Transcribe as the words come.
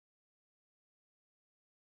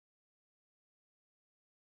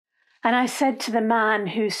And I said to the man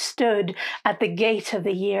who stood at the gate of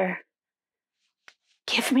the year,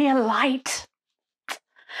 give me a light,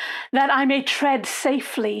 that I may tread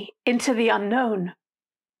safely into the unknown.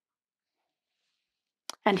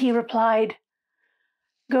 And he replied,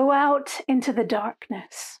 go out into the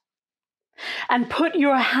darkness and put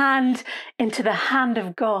your hand into the hand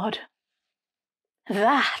of God.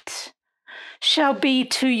 That shall be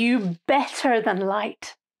to you better than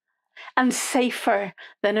light and safer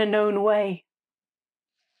than a known way.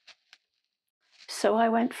 So I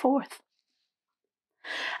went forth,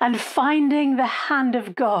 and finding the hand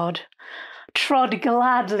of God, trod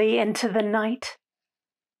gladly into the night.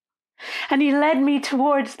 And he led me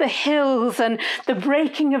towards the hills and the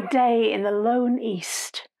breaking of day in the lone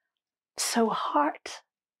east. So heart,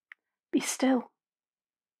 be still.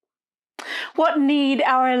 What need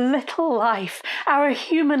our little life, our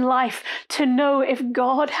human life, to know if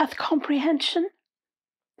God hath comprehension?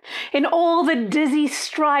 In all the dizzy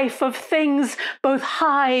strife of things both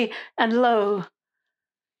high and low,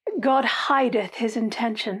 God hideth his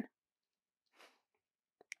intention.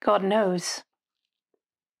 God knows.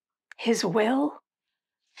 His will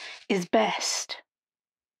is best.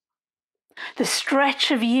 The stretch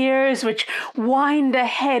of years which wind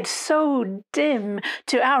ahead so dim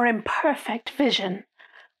to our imperfect vision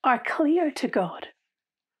are clear to God.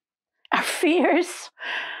 Our fears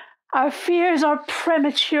are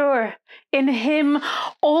premature. In him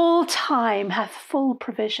all time hath full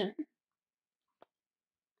provision.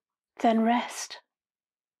 Then rest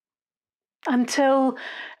until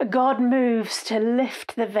God moves to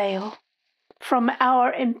lift the veil from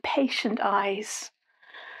our impatient eyes,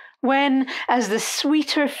 when, as the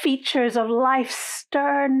sweeter features of life's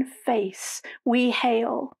stern face we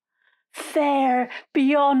hail, fair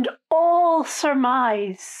beyond all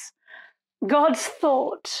surmise, God's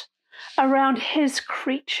thought around his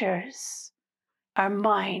creatures our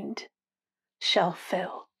mind shall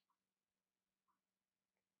fill.